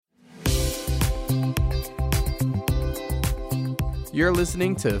You're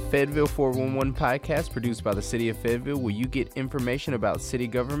listening to Fayetteville 411 podcast produced by the City of Fayetteville, where you get information about city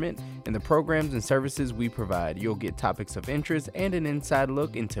government and the programs and services we provide. You'll get topics of interest and an inside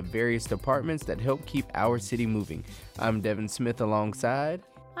look into various departments that help keep our city moving. I'm Devin Smith alongside.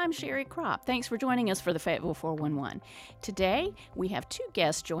 I'm Sherry Kropp. Thanks for joining us for the Fayetteville 411. Today, we have two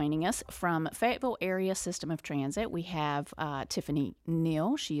guests joining us from Fayetteville Area System of Transit. We have Tiffany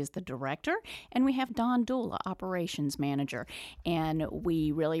Neal, she is the director, and we have Don Dula, operations manager. And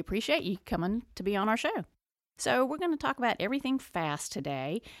we really appreciate you coming to be on our show. So we're going to talk about everything fast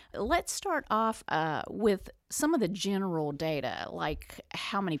today. Let's start off with some of the general data, like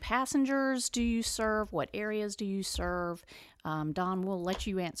how many passengers do you serve, what areas do you serve? Don, we'll let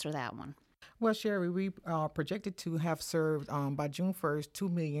you answer that one. Well, Sherry, we are projected to have served by June 1st 2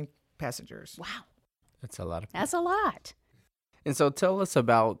 million passengers. Wow. That's a lot of people. That's a lot. And so tell us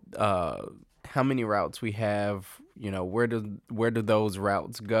about how many routes we have, where do those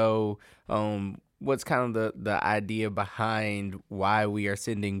routes go? What's kind of the idea behind why we are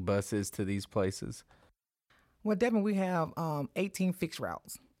sending buses to these places? Well, Devin, we have 18 fixed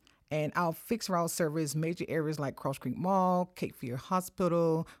routes. And our fixed route service major areas like Cross Creek Mall, Cape Fear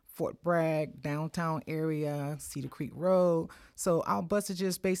Hospital, Fort Bragg, downtown area, Cedar Creek Road. So our buses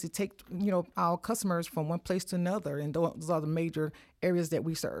just basically take, our customers from one place to another. And those are the major areas that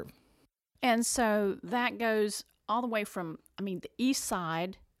we serve. And so that goes all the way from, the east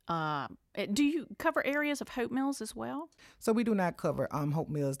side. Do you cover areas of Hope Mills as well? So we do not cover Hope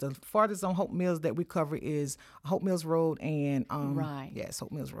Mills. The farthest on Hope Mills that we cover is Hope Mills Road and right. Yes,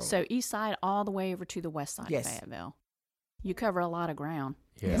 Hope Mills Road. So east side all the way over to the west side yes. of Fayetteville. You cover a lot of ground.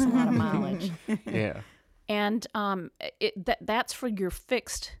 Yeah. That's a lot of mileage. Yeah. And that's for your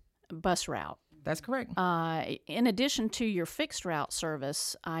fixed bus route. That's correct. In addition to your fixed route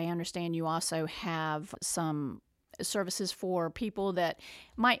service, I understand you also have some services for people that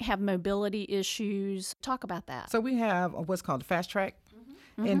might have mobility issues. Talk about that. So we have what's called the Fast Track,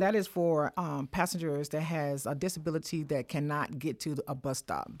 and that is for passengers that has a disability that cannot get to a bus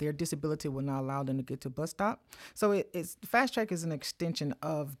stop. Their disability will not allow them to get to a bus stop. So it's Fast Track is an extension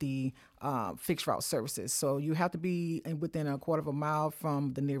of the fixed route services. So you have to be within a quarter of a mile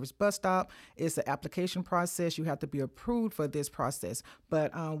from the nearest bus stop. It's an application process. You have to be approved for this process.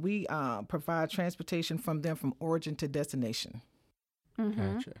 But we provide transportation from them from origin to destination.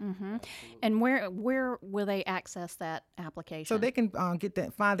 Mm-hmm, Gotcha. mm-hmm. And where will they access that application? So they can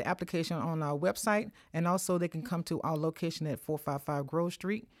find the application on our website, and also they can come to our location at 455 Grove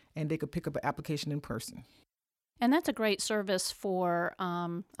Street, and they could pick up an application in person. And that's a great service for,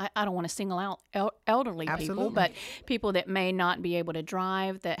 I don't want to single out elderly Absolutely. people, but people that may not be able to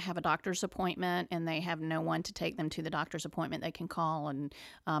drive, that have a doctor's appointment, and they have no one to take them to the doctor's appointment. They can call and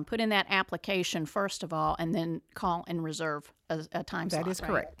put in that application first of all, and then call and reserve a time slot. That is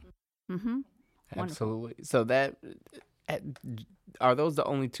correct. Mm-hmm. Absolutely. So are those the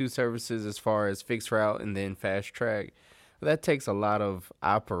only two services as far as fixed route and then fast track? That takes a lot of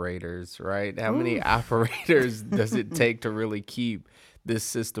operators, right? How many operators does it take to really keep this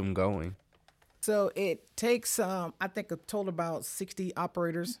system going? So it takes, I think, a total about 60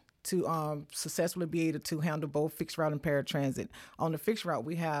 operators to successfully be able to handle both fixed route and paratransit. On the fixed route,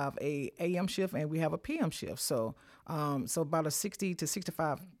 we have a AM shift and we have a PM shift. So about a 60 to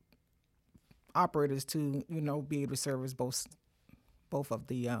 65 operators to, be able to service both of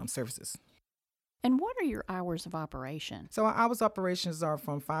the services. And what are your hours of operation? So our hours of operations are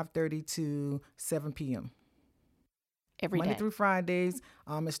from 5:30 to 7 p.m. Every Monday day? through Fridays.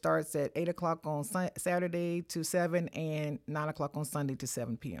 It starts at 8 o'clock on Saturday to 7 and 9 o'clock on Sunday to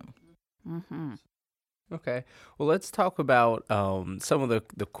 7 p.m. Mm-hmm. Okay. Well, let's talk about some of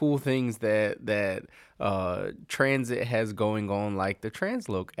the cool things that transit has going on, like the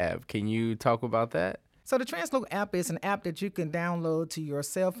Transloc app. Can you talk about that? So the Transloc app is an app that you can download to your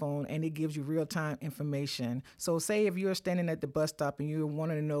cell phone, and it gives you real-time information. So say if you're standing at the bus stop and you're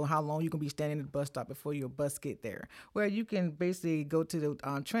wanting to know how long you can be standing at the bus stop before your bus get there, well, you can basically go to the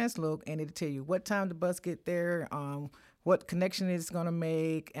Transloc, and it'll tell you what time the bus get there, what connection it's going to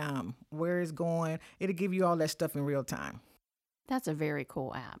make, where it's going. It'll give you all that stuff in real time. That's a very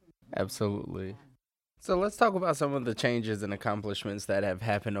cool app. Absolutely. So let's talk about some of the changes and accomplishments that have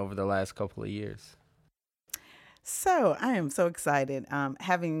happened over the last couple of years. So I am so excited.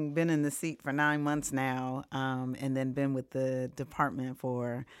 Having been in the seat for 9 months now, and then been with the department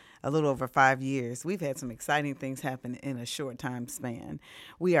for a little over 5 years, we've had some exciting things happen in a short time span.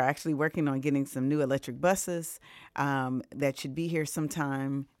 We are actually working on getting some new electric buses that should be here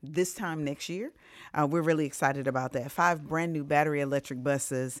sometime this time next year. We're really excited about that. 5 brand new battery electric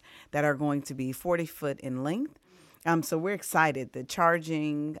buses that are going to be 40 foot in length. So we're excited. The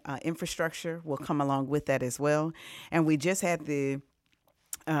charging infrastructure will come along with that as well. And we just had the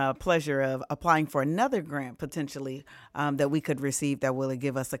pleasure of applying for another grant potentially that we could receive that will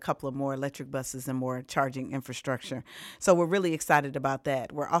give us a couple of more electric buses and more charging infrastructure. So we're really excited about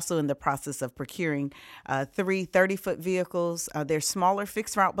that. We're also in the process of procuring 3 30-foot vehicles. They're smaller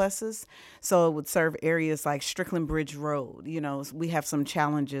fixed route buses, so it would serve areas like Strickland Bridge Road. You know, we have some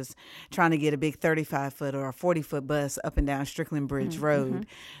challenges trying to get a big 35-foot or a 40-foot bus up and down Strickland Bridge Road.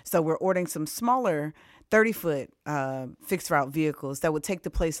 So we're ordering some smaller 30-foot fixed route vehicles that would take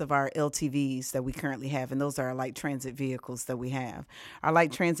the place of our LTVs that we currently have, and those are our light transit vehicles that we have. Our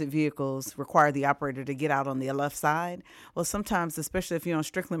light transit vehicles require the operator to get out on the left side. Well, sometimes, especially if you're on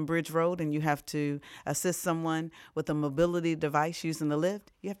Strickland Bridge Road and you have to assist someone with a mobility device using the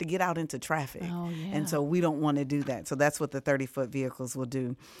lift, you have to get out into traffic. Oh, yeah. And so we don't want to do that. So that's what the 30-foot vehicles will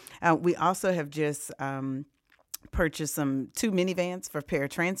do. We also have just purchased 2 minivans for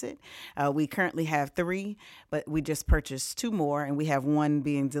paratransit. We currently have 3, but we just purchased 2 more, and we have 1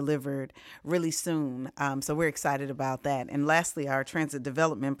 being delivered really soon. So we're excited about that. And lastly, our transit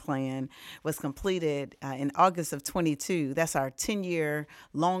development plan was completed in August of 22. That's our 10-year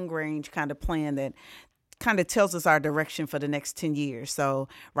long-range kind of plan that kind of tells us our direction for the next 10 years. So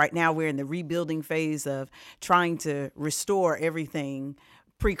right now we're in the rebuilding phase of trying to restore everything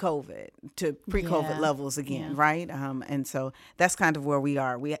pre-COVID to pre-COVID levels again, right? And so that's kind of where we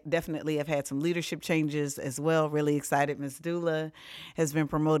are. We definitely have had some leadership changes as well. Really excited. Ms. Dula has been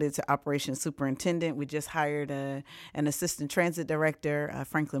promoted to operations superintendent. We just hired an assistant transit director,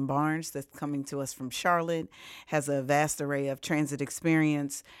 Franklin Barnes, that's coming to us from Charlotte, has a vast array of transit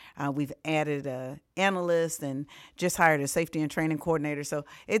experience. We've added an analyst and just hired a safety and training coordinator. So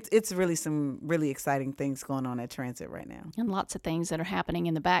it's really some really exciting things going on at transit right now. And lots of things that are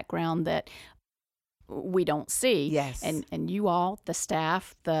happening in the background that we don't see. Yes. And you all, the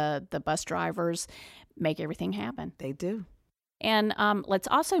staff, the bus drivers, make everything happen. They do. And let's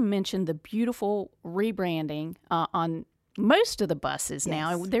also mention the beautiful rebranding on most of the buses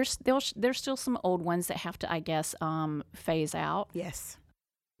now. There's still some old ones that have to, I guess, phase out. Yes.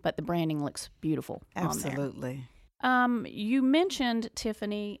 But the branding looks beautiful. Absolutely. On there. You mentioned,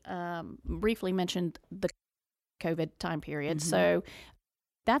 Tiffany, briefly mentioned the COVID time period. So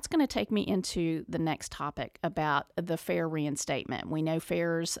that's going to take me into the next topic about the fare reinstatement. We know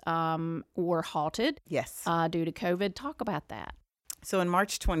fares were halted due to COVID. Talk about that. So in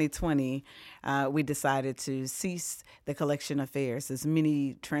March 2020, we decided to cease the collection of fares, as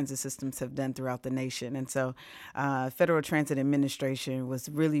many transit systems have done throughout the nation. And so Federal Transit Administration was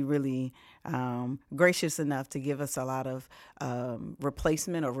really, really gracious enough to give us a lot of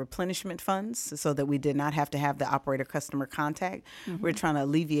replacement or replenishment funds so that we did not have to have the operator-customer contact. We're trying to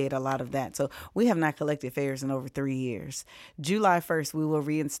alleviate a lot of that. So we have not collected fares in over 3 years. July 1st, we will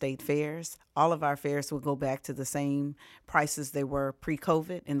reinstate fares. All of our fares will go back to the same prices they were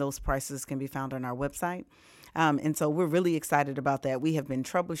pre-COVID, and those prices can be found on our website. And so we're really excited about that. We have been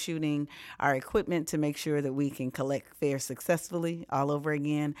troubleshooting our equipment to make sure that we can collect fares successfully all over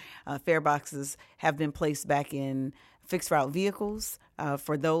again. Fare boxes have been placed back in fixed route vehicles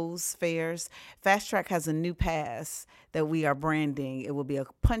for those fares. Fast Track has a new pass that we are branding. It will be a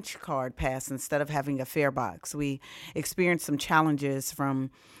punch card pass instead of having a fare box. We experienced some challenges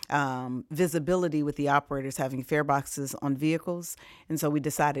from visibility with the operators having fare boxes on vehicles, and so we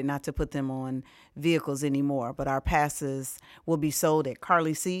decided not to put them on vehicles anymore. But our passes will be sold at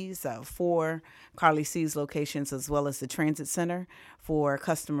Carly C's, 4 Carly C's locations, as well as the Transit Center, for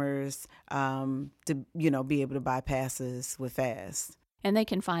customers to be able to buy passes with Fast. And they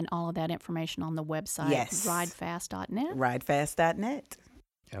can find all of that information on the website, ridefast.net. Ridefast.net.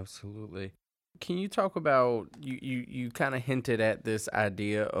 Absolutely. Can you talk about, you kind of hinted at this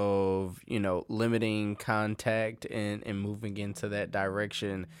idea of, limiting contact and moving into that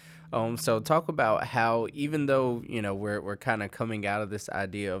direction. So talk about how, even though, we're kind of coming out of this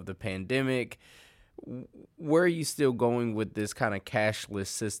idea of the pandemic, where are you still going with this kind of cashless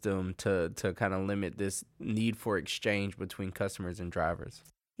system to kind of limit this need for exchange between customers and drivers?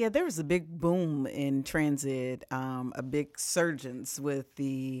 Yeah, there was a big boom in transit, a big surgence with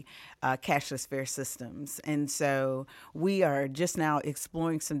the cashless fare systems. And so we are just now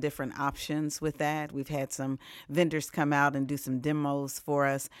exploring some different options with that. We've had some vendors come out and do some demos for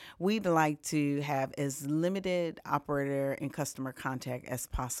us. We'd like to have as limited operator and customer contact as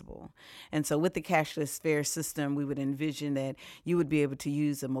possible. And so with the cashless fare system, we would envision that you would be able to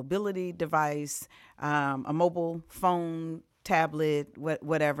use a mobility device, a mobile phone, tablet,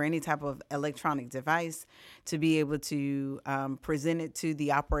 whatever, any type of electronic device, to be able to present it to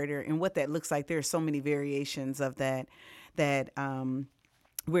the operator. And what that looks like, there are so many variations of that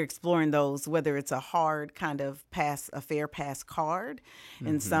we're exploring those, whether it's a hard kind of a fair pass card.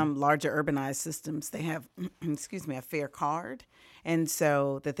 In some larger urbanized systems, they have, a fair card. And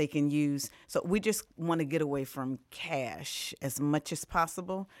so that they can use. So we just want to get away from cash as much as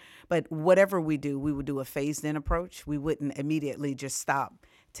possible. But whatever we do, we would do a phased in approach. We wouldn't immediately just stop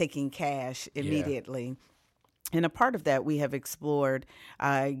taking cash immediately. Yeah. And a part of that, we have explored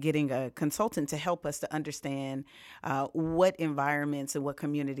getting a consultant to help us to understand what environments and what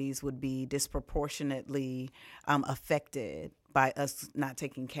communities would be disproportionately affected by us not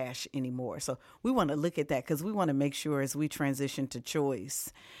taking cash anymore. So we want to look at that because we want to make sure as we transition to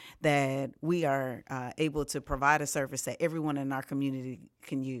choice that we are able to provide a service that everyone in our community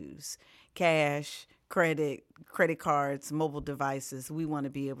can use. Cash, credit cards, mobile devices. We want to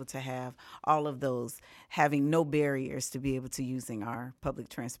be able to have all of those, having no barriers to be able to using our public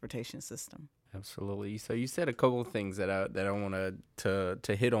transportation system. Absolutely. So you said a couple of things that I want to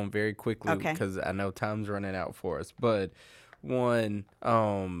hit on very quickly because I know time's running out for us. But one,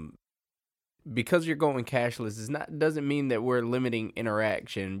 because you're going cashless doesn't mean that we're limiting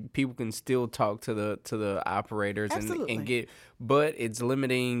interaction. People can still talk to the operators and get, but it's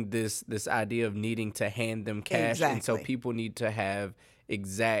limiting this idea of needing to hand them cash. Exactly. And so people need to have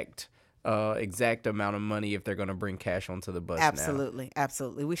exact amount of money if they're going to bring cash onto the bus. Absolutely.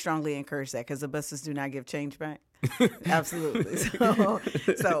 We strongly encourage that because the buses do not give change back. Absolutely.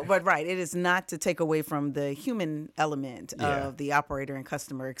 But right, it is not to take away from the human element of the operator and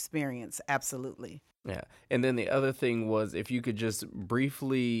customer experience. Absolutely. Yeah. And then the other thing was, if you could just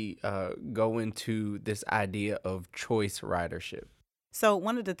briefly go into this idea of choice ridership. So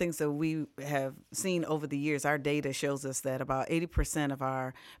one of the things that we have seen over the years, our data shows us that about 80% of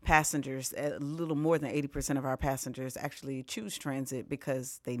our passengers, a little more than 80% of our passengers actually choose transit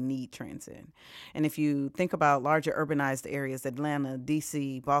because they need transit. And if you think about larger urbanized areas, Atlanta,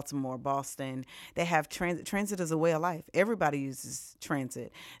 D.C., Baltimore, Boston, they have transit. Transit is a way of life. Everybody uses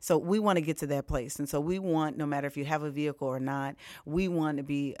transit. So we want to get to that place. And so we want, no matter if you have a vehicle or not, we want to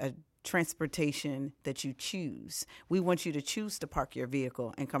be a transportation that you choose. We want you to choose to park your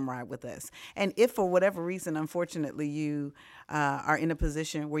vehicle and come ride with us. And if for whatever reason, unfortunately, you are in a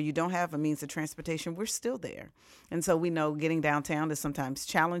position where you don't have a means of transportation, we're still there. And so we know getting downtown is sometimes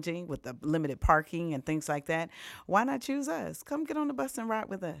challenging with the limited parking and things like that. Why not choose us? Come get on the bus and ride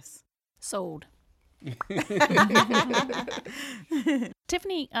with us. Sold.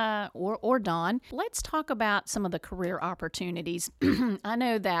 Tiffany or Dawn, let's talk about some of the career opportunities. I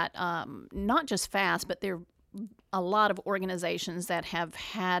know that not just FAST, but there are a lot of organizations that have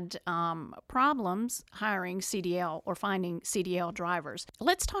had problems hiring CDL or finding CDL drivers.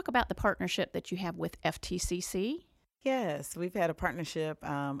 Let's talk about the partnership that you have with FTCC. Yes, we've had a partnership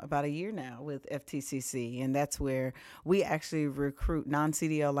about a year now with FTCC, and that's where we actually recruit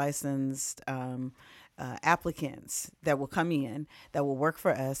non-CDL licensed applicants that will come in, that will work for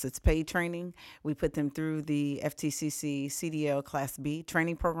us. It's paid training. We put them through the FTCC CDL Class B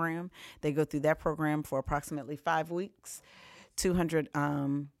training program. They go through that program for approximately 5 weeks, 200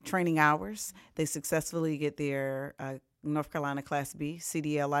 training hours. They successfully get their North Carolina Class B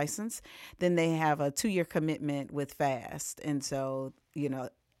CDL license. Then they have a 2-year commitment with FAST. And so,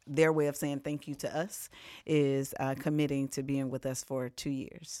 their way of saying thank you to us is committing to being with us for 2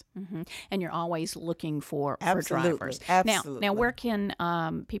 years. Mm-hmm. And you're always looking for drivers. Absolutely. Now, where can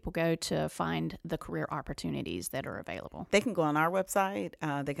people go to find the career opportunities that are available? They can go on our website.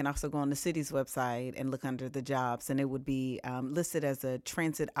 They can also go on the city's website and look under the jobs, and it would be listed as a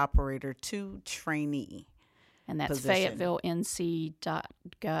Transit Operator 2 trainee. And that's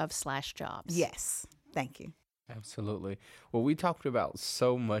FayettevilleNC.gov/jobs. Yes. Thank you. Absolutely. Well, we talked about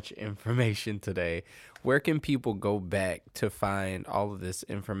so much information today. Where can people go back to find all of this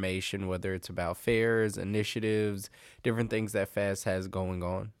information, whether it's about fairs, initiatives, different things that FAST has going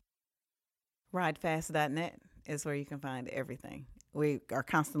on? Ridefast.net is where you can find everything. We are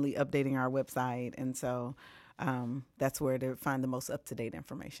constantly updating our website, and so that's where to find the most up-to-date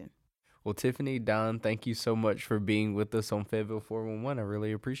information. Well, Tiffany, Don, thank you so much for being with us on Fayetteville 411. I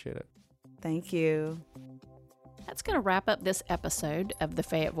really appreciate it. Thank you. That's going to wrap up this episode of the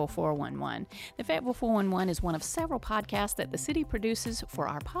Fayetteville 411. The Fayetteville 411 is one of several podcasts that the city produces for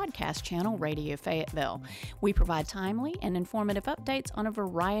our podcast channel, Radio Fayetteville. We provide timely and informative updates on a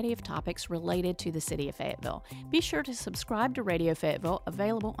variety of topics related to the city of Fayetteville. Be sure to subscribe to Radio Fayetteville,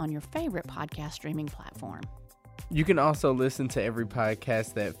 available on your favorite podcast streaming platform. You can also listen to every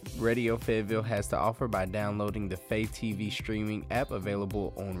podcast that Radio Fayetteville has to offer by downloading the Faye TV streaming app,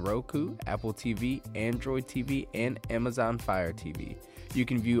 available on Roku, Apple TV, Android TV, and Amazon Fire TV. You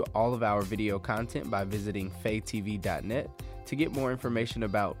can view all of our video content by visiting fayetv.net. To get more information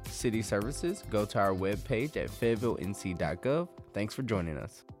about city services, go to our webpage at fayettevillenc.gov. Thanks for joining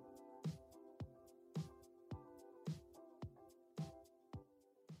us.